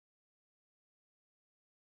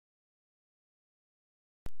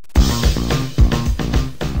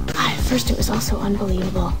First, it was all so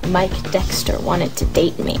unbelievable. Mike Dexter wanted to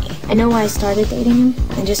date me. I know why I started dating him.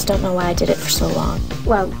 I just don't know why I did it for so long.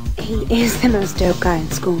 Well, he is the most dope guy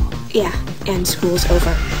in school. Yeah, and school's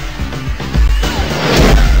over.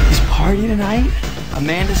 This party tonight?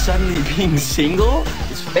 Amanda suddenly being single?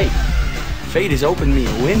 It's fate. Fate has opened me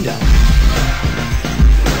a window.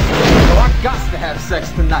 Well, I got to have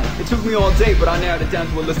sex tonight. It took me all day, but I narrowed it down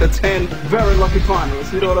to a list of 10 very lucky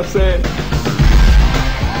finalists. You know what I'm saying?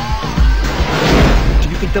 Do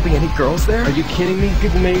you think there'll be any girls there? Are you kidding me?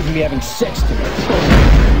 People may even be having sex tonight.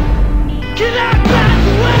 Get out back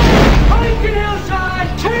away! Huntington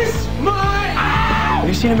Hillside, kiss my ass! Have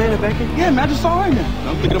you seen Amanda Beckett? Yeah, man, I just saw her now.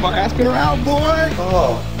 I'm thinking about asking her out, boy.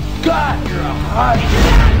 Oh, God, you're a hot.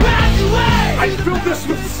 Get out back away! I filled this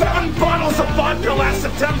with 7 bottles of vodka last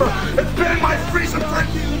September. It's been in my freezer for...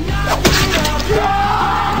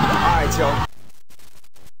 Alright, Joe.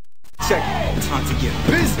 Check it. It's time to get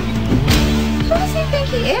busy. Who does he think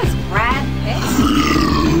he is, Brad Pitt?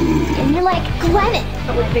 And you're like Glennon,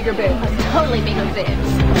 But with bigger boobs. totally bigger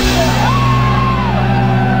boobs.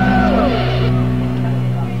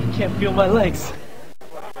 Can't feel my legs.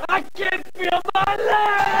 I can't feel my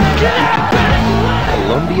legs! Get out back away!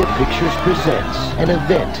 Columbia Pictures presents an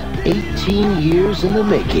event 18 years in the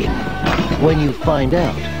making. When you find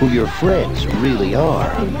out who your friends really are,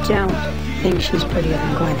 I don't think she's prettier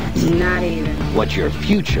than Glennon. Not even. what your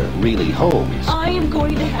future really holds, I am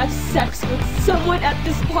going to have sex with someone at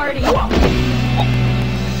this party.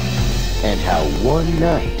 and how one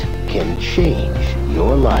night can change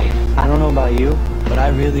your life. I don't know about you, but I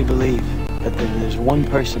really believe that there's one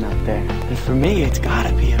person out there. And for me, it's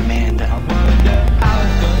gotta be Amanda.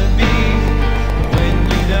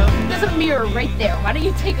 There's a mirror right there. Why don't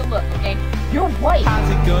you take a look, okay? You're white.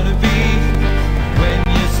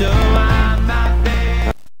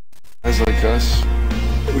 Guys like us,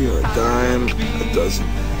 we are a dime a dozen.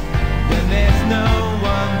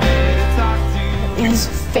 It is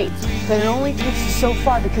fate, but it only takes you so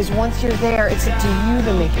far because once you're there, it's up to you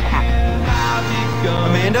to make it happen.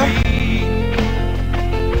 Amanda?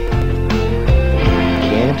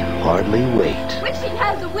 Can't hardly wait. Richie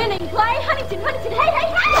has the winning play. Huntington, hey,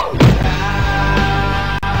 hey, hey!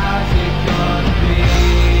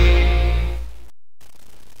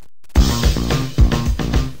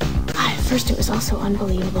 First, it was all so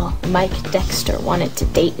unbelievable. Mike Dexter wanted to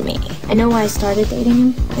date me. I know why I started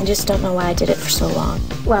dating him. I just don't know why I did it for so long.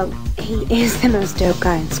 Well, he is the most dope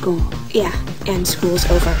guy in school. Yeah, and school's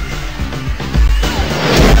over.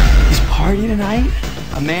 This party tonight?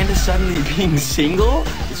 Amanda suddenly being single?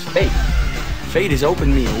 It's fate. Fate has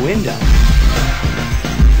opened me a window.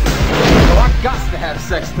 Well, I got to have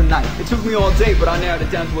sex tonight. It took me all day, but I narrowed it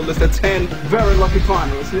down to a list of 10 very lucky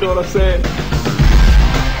finalists. You know what I'm saying?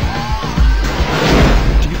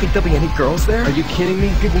 Do you think there'll be any girls there? Are you kidding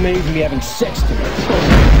me? People may even be having sex tonight.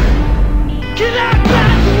 Get out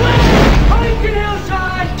back away! Huntington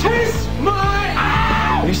Hillside, kiss my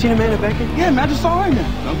ass! Have you seen Amanda Beckett? Yeah, man, I just saw her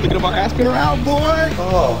now. I'm thinking about asking her out, boy.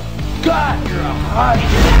 Oh, God, you're a hot.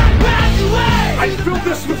 Get out back away! I filled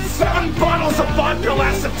this with 7 bottles of vodka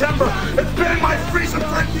last September. It's been in my freezer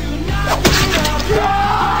for...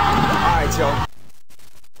 Alright, Joe.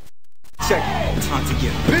 Check it. It's time to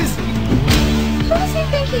get busy. Who does he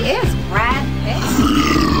think he is, Brad Pitt?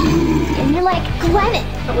 And you're like Glennon,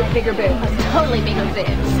 But with bigger boobs. totally bigger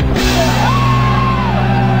boobs.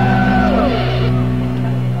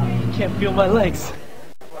 Can't feel my legs.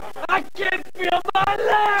 I can't feel my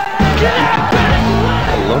legs! Get out back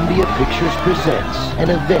away! Columbia Pictures presents an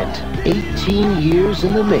event 18 years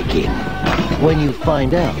in the making. When you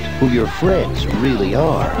find out who your friends really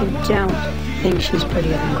are, I don't think she's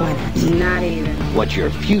prettier than Glennon. Not even. what your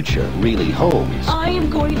future really holds, I am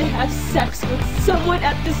going to have sex with someone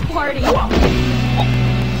at this party.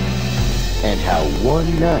 and how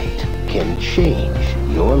one night can change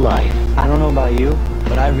your life. I don't know about you,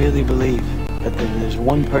 but I really believe that there's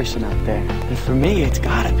one person out there. And for me, it's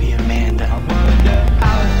gotta be Amanda.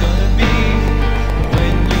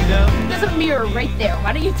 There's a mirror right there.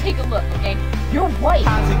 Why don't you take a look, okay? You're white.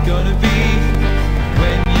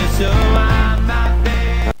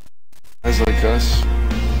 Guys like us,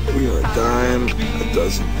 we are a dime a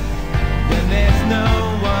dozen.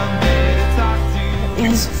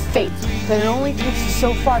 It is fate, but it only takes you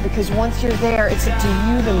so far because once you're there, it's up to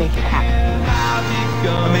you to make it happen.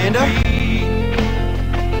 Amanda?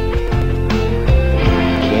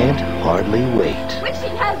 Can't hardly wait.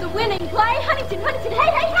 Richie has the winning play. Huntington,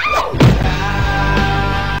 hey, hey, hey!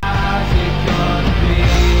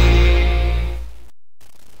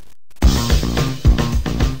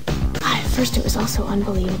 first it was all so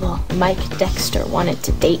unbelievable. Mike Dexter wanted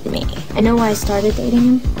to date me. I know why I started dating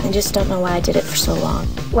him. I just don't know why I did it for so long.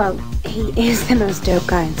 Well, he is the most dope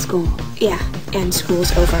guy in school. Yeah, and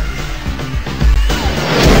school's over.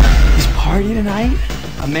 This party tonight?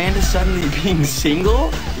 Amanda suddenly being single?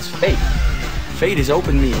 It's fate. Fate has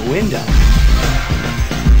opened me a window.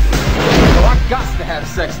 So I got to have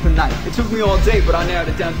sex tonight. It took me all day, but I narrowed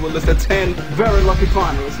it down to a list of 10 very lucky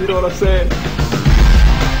finalists. You know what I'm saying?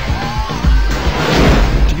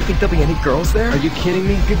 Do you think there'll be any girls there? Are you kidding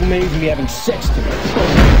me? People may even be having sex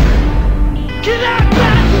tonight. Get out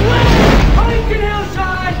back way! Huntington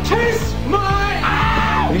Hillside, kiss my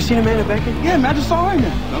ass! Have you seen Amanda Beckett? Yeah, man, I just saw her in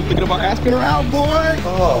there. I'm thinking about asking her out, boy.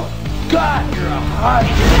 Oh, God, you're a hot.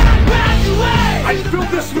 I filled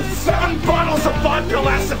this with 7 bottles of vodka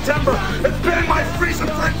last September. It's been in my freezer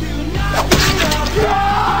for...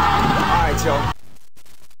 Alright, Joe.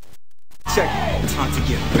 Check. It's time to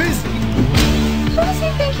get busy. Who does he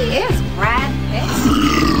think he is? Brad Pitt?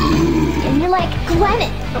 And you're like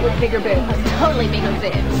Gwyneth. But with bigger boobs. Totally bigger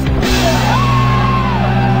bibs.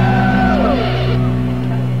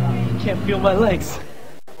 Can't feel my legs.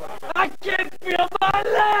 I can't feel my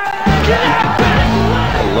legs!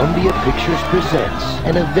 Columbia Pictures presents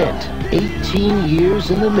an event 18 years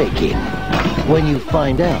in the making. When you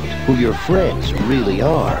find out who your friends really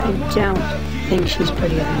are. I don't think she's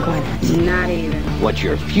prettier than Gwyneth. Not even. What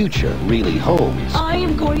your future really holds. I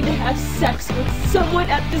am going to have sex with someone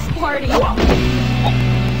at this party.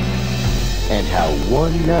 And how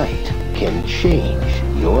one night can change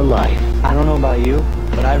your life. I don't know about you,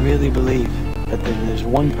 but I really believe that there's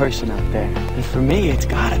one person out there. And for me, it's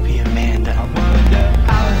gotta be Amanda.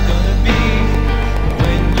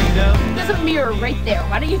 There's a mirror right there.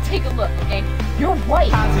 Why don't you take a look, okay? You're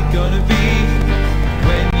white. How's it gonna be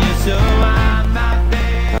when you're so I'm not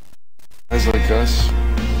there? Guys like us,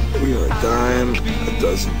 we are a dime a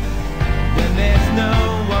dozen. When there's no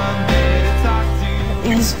one there to talk to.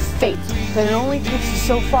 It is fate, but it only takes you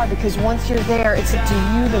so far because once you're there, it's up to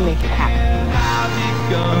you to make it happen. How's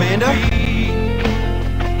it gonna Amanda?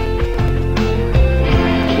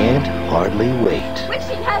 Can't hardly wait.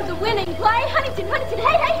 Wishing has a winning play. Huntington, Huntington,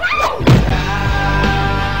 hey, hey, hey!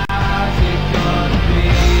 How's it gonna be?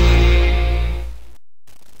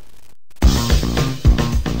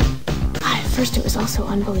 At first it was all so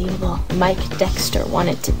unbelievable. Mike Dexter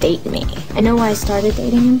wanted to date me. I know why I started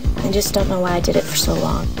dating him. I just don't know why I did it for so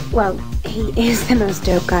long. Well, he is the most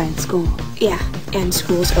dope guy in school. Yeah, and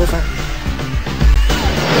school's over.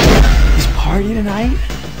 This party tonight?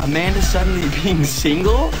 Amanda suddenly being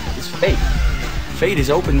single? It's fate. Fate has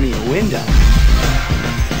opened me a window.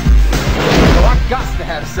 So I got to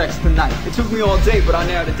have sex tonight. It took me all day, but I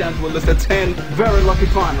narrowed it down to a list of 10 very lucky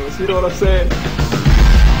finalists. You know what I'm saying?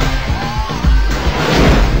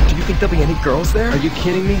 Do you think there'll be any girls there? Are you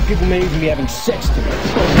kidding me? People may even be having sex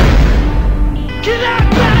tonight. Get out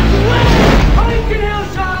back way! Huntington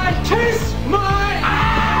Hillside, kiss my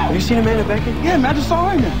ass! Have you seen Amanda Beckett? Yeah, man, I just saw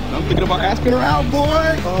her in there. I'm thinking about asking her out,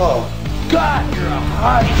 boy. Oh, God, you're a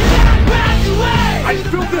hot. I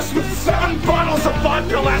filled this with 7 bottles of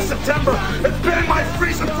vodka last September. It's been in my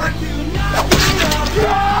freezer for...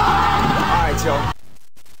 Alright, Joe.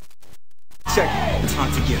 Check. It's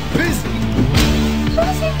time to get busy. Who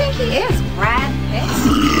does he think he is? Brad Pitt?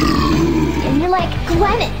 And you're like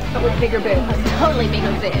Gwyneth. But with bigger boobs. Totally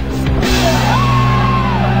bigger bibs.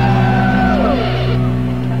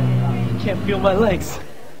 Can't feel my legs.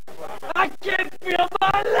 I can't feel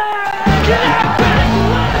my legs!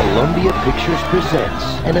 Columbia Pictures presents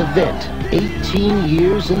an event 18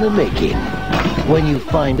 years in the making. When you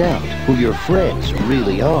find out who your friends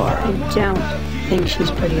really are. I don't think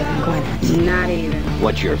she's prettier than Gwyneth. Not even.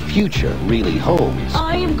 What your future really holds.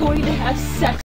 I am going to have sex